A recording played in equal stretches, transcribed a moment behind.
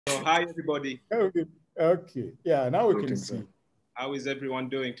Hi, everybody. Okay. Yeah, now we can see. How is everyone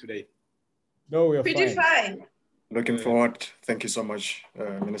doing today? No, we are pretty fine. Looking forward. Thank you so much,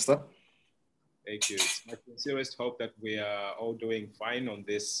 Minister. Thank you. It's my sincerest hope that we are all doing fine on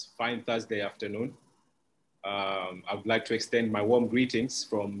this fine Thursday afternoon. I would like to extend my warm greetings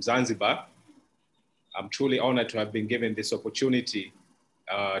from Zanzibar. I'm truly honored to have been given this opportunity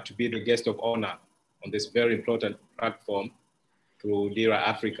to be the guest of honor on this very important platform through DERA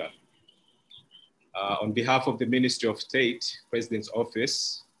Africa. On behalf of the Ministry of State, President's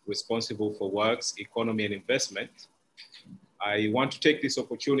Office, responsible for works, economy, and investment, I want to take this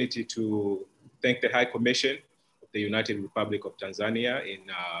opportunity to thank the High Commission of the United Republic of Tanzania in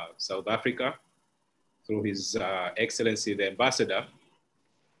South Africa, through His Excellency, the Ambassador,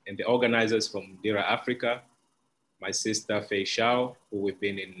 and the organizers from DERA Africa, my sister Fei Shao, who we've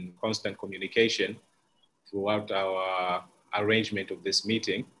been in constant communication throughout our arrangement of this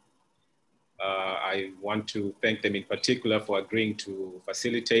meeting. I want to thank them in particular for agreeing to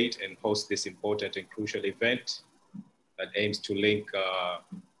facilitate and host this important and crucial event that aims to link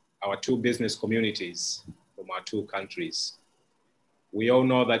our two business communities from our two countries. We all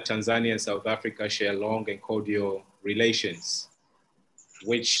know that Tanzania and South Africa share long and cordial relations,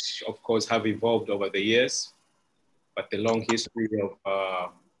 which of course have evolved over the years, but the long history of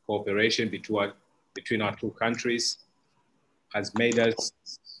cooperation between our two countries has made us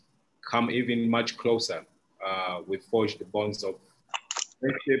come even much closer. We've forged the bonds of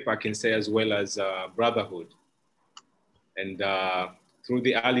friendship, I can say, as well as brotherhood. And through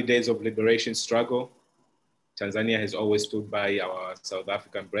the early days of liberation struggle, Tanzania has always stood by our South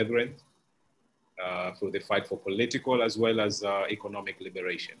African brethren through the fight for political as well as economic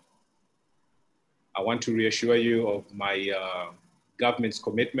liberation. I want to reassure you of my government's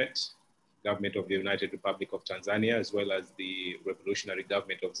commitment, government of the United Republic of Tanzania, as well as the revolutionary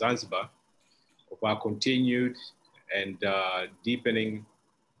government of Zanzibar, of our continued and deepening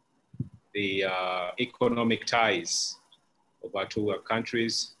the economic ties of our two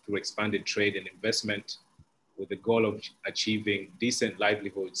countries through expanded trade and investment with the goal of achieving decent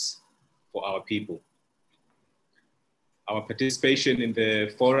livelihoods for our people. Our participation in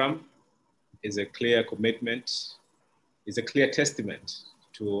the forum is a clear commitment, is a clear testament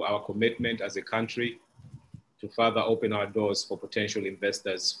to our commitment as a country to further open our doors for potential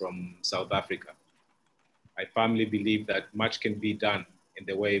investors from South Africa. I firmly believe that much can be done in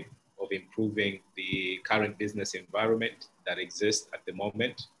the way of improving the current business environment that exists at the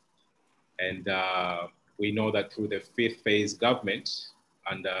moment. And we know that through the fifth phase government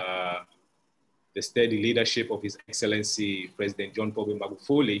and the steady leadership of His Excellency President John Pombe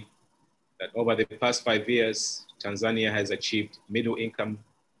Magufuli, that over the past 5 years, Tanzania has achieved middle income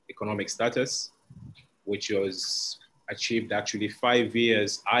economic status, which was achieved actually 5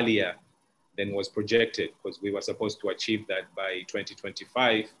 years earlier than was projected, because we were supposed to achieve that by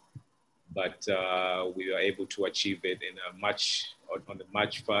 2025, but we were able to achieve it in on a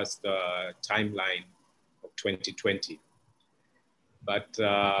much faster timeline of 2020. But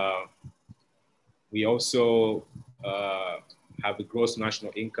we also have a gross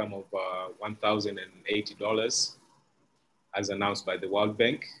national income of $1,080 as announced by the World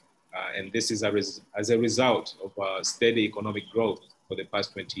Bank. And this is as a result of steady economic growth for the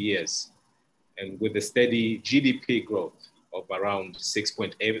past 20 years. And with a steady GDP growth of around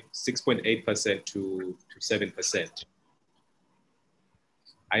 6.8% to 7%.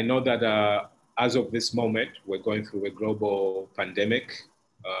 I know that as of this moment, we're going through a global pandemic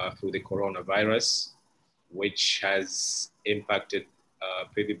through the coronavirus, which has impacted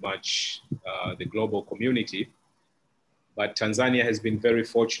pretty much the global community. But Tanzania has been very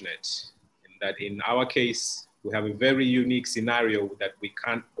fortunate in that in our case, we have a very unique scenario that we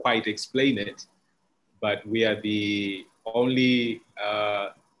can't quite explain it, but we are the only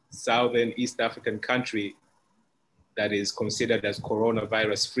Southern East African country that is considered as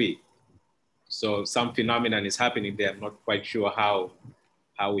coronavirus free. So some phenomenon is happening there. I'm not quite sure how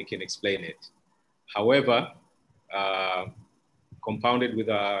we can explain it. However, compounded with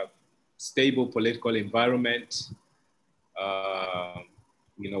a stable political environment,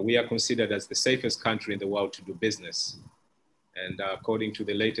 we are considered as the safest country in the world to do business. And according to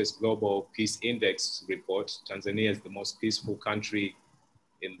the latest Global Peace Index report, Tanzania is the most peaceful country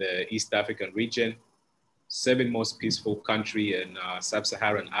in the East African region, 7th most peaceful country in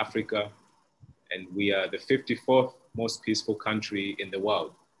Sub-Saharan Africa, and we are the 54th most peaceful country in the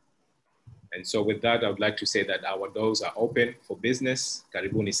world. And so with that, I would like to say that our doors are open for business.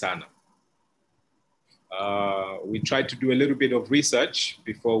 Karibuni sana. We tried to do a little bit of research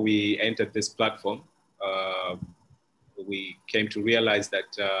before we entered this platform. we came to realize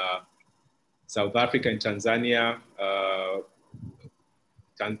that South Africa and Tanzania,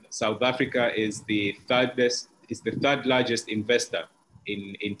 South Africa is the third largest investor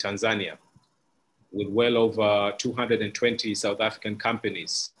in Tanzania, with well over 220 South African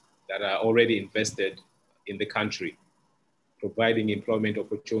companies that are already invested in the country, providing employment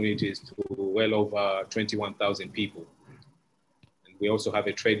opportunities to well over 21,000 people. And we also have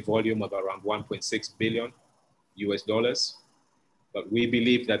a trade volume of around 1.6 billion US dollars. But we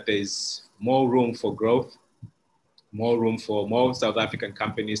believe that there's more room for growth, more room for more South African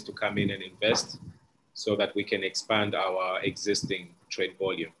companies to come in and invest so that we can expand our existing trade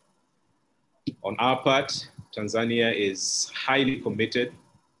volume. On our part, Tanzania is highly committed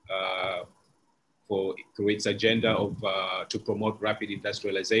through its agenda to promote rapid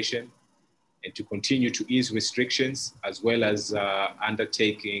industrialization and to continue to ease restrictions, as well as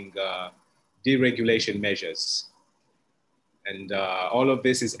undertaking deregulation measures. And all of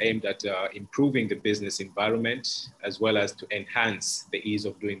this is aimed at improving the business environment, as well as to enhance the ease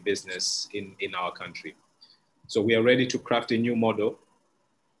of doing business in our country. So we are ready to craft a new model.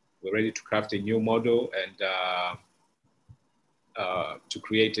 We're ready to craft a new model and to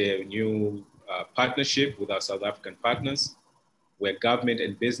create a new partnership with our South African partners, where government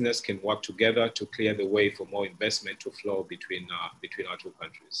and business can work together to clear the way for more investment to flow between our two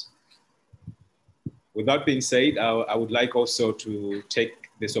countries. With that being said, I would like also to take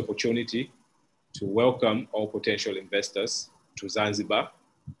this opportunity to welcome all potential investors to Zanzibar.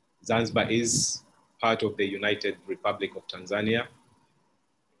 Zanzibar is part of the United Republic of Tanzania.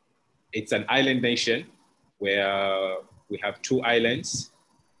 It's an island nation where we have two islands.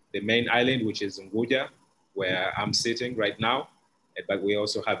 The main island, which is Unguja, where I'm sitting right now, but we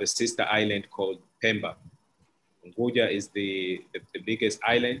also have a sister island called Pemba. Unguja is the biggest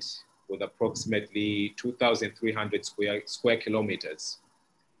island with approximately 2,300 square kilometers.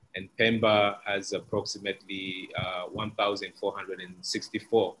 And Pemba has approximately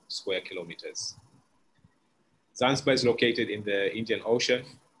 1,464 square kilometers. Zanzibar is located in the Indian Ocean,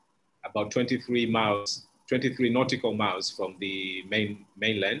 about 23 nautical miles from the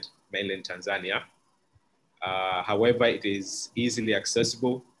mainland Tanzania. However, it is easily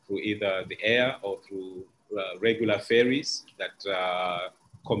accessible through either the air or through regular ferries that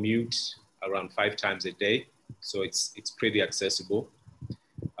commute around 5 times a day. So it's pretty accessible.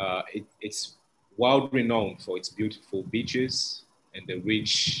 It's world renowned for its beautiful beaches and the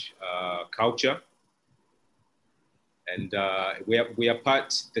rich culture. And we are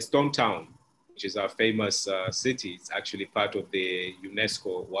the Stone Town, which is our famous city. It's actually part of the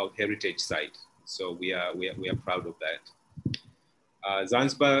UNESCO World Heritage Site. So we are proud of that.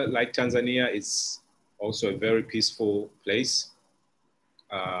 Zanzibar, like Tanzania, is also a very peaceful place,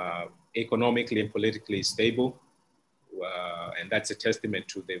 economically and politically stable. And that's a testament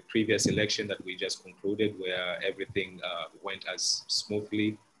to the previous election that we just concluded, where everything went as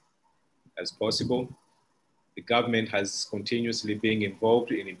smoothly as possible. The government has continuously been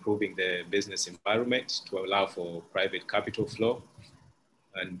involved in improving the business environment to allow for private capital flow.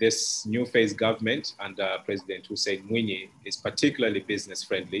 And this new phase government under President Hussein Mwinyi is particularly business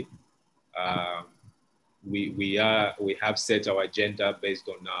friendly. We have set our agenda based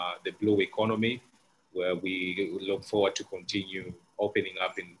on the blue economy, where we look forward to continue opening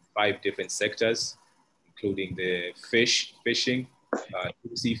up in 5 different sectors, including the fishing,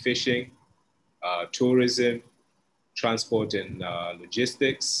 deep sea fishing, tourism, transport and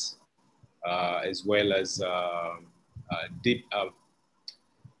logistics, as well as deep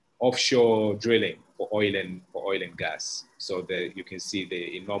offshore drilling for oil and gas. So you can see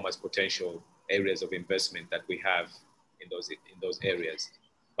the enormous potential areas of investment that we have in those areas.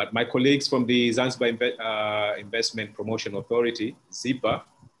 But my colleagues from the Zanzibar Investment Promotion Authority, ZIPA,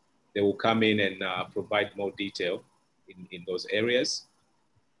 they will come in and provide more detail in those areas.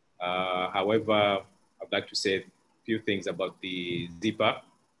 However, I'd like to say a few things about the ZIPA.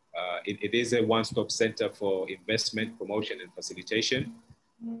 It is a one-stop center for investment, promotion, and facilitation,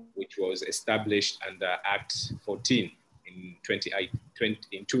 which was established under Act 14 in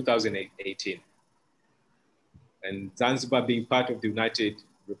 2018. And Zanzibar, being part of the United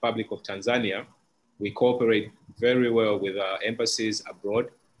Republic of Tanzania, we cooperate very well with our embassies abroad.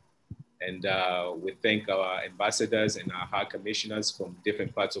 And we thank our ambassadors and our high commissioners from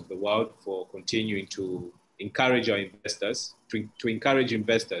different parts of the world for continuing to encourage our investors, to encourage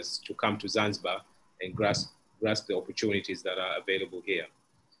investors to come to Zanzibar and grasp the opportunities that are available here.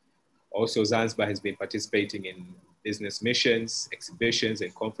 Also, Zanzibar has been participating in business missions, exhibitions,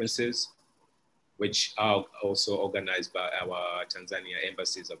 and conferences, which are also organized by our Tanzania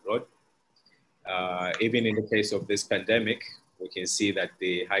embassies abroad. Even in the case of this pandemic, we can see that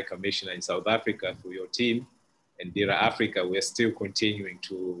the High Commissioner in South Africa, through your team, and DERA Africa, we're still continuing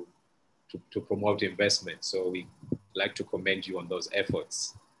to promote investment. So we like to commend you on those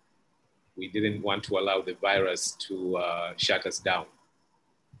efforts. We didn't want to allow the virus to shut us down.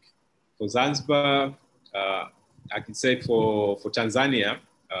 For Zanzibar, I can say for Tanzania,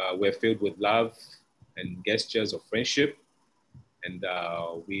 we're filled with love and gestures of friendship. And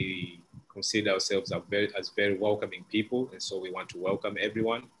we consider ourselves as very welcoming people. And so we want to welcome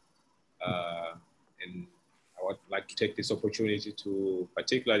everyone. And I would like to take this opportunity to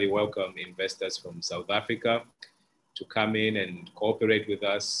particularly welcome investors from South Africa to come in and cooperate with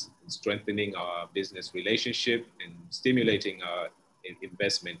us in strengthening our business relationship and stimulating our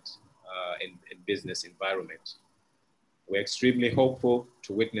investment in business environment. We're extremely hopeful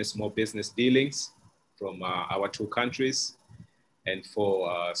to witness more business dealings from our two countries and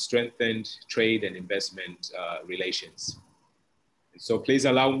for strengthened trade and investment relations. And so please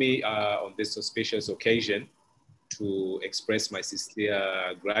allow me on this auspicious occasion to express my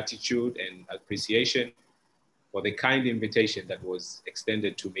sincere gratitude and appreciation for the kind invitation that was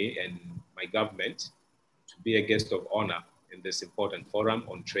extended to me and my government to be a guest of honor in this important forum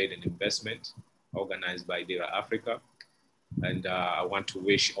on trade and investment organized by DERA Africa. And I want to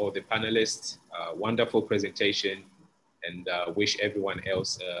wish all the panelists a wonderful presentation and wish everyone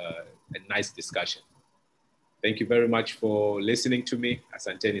else a nice discussion. Thank you very much for listening to me.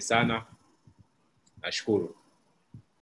 Asanteni sana. Nashukuru.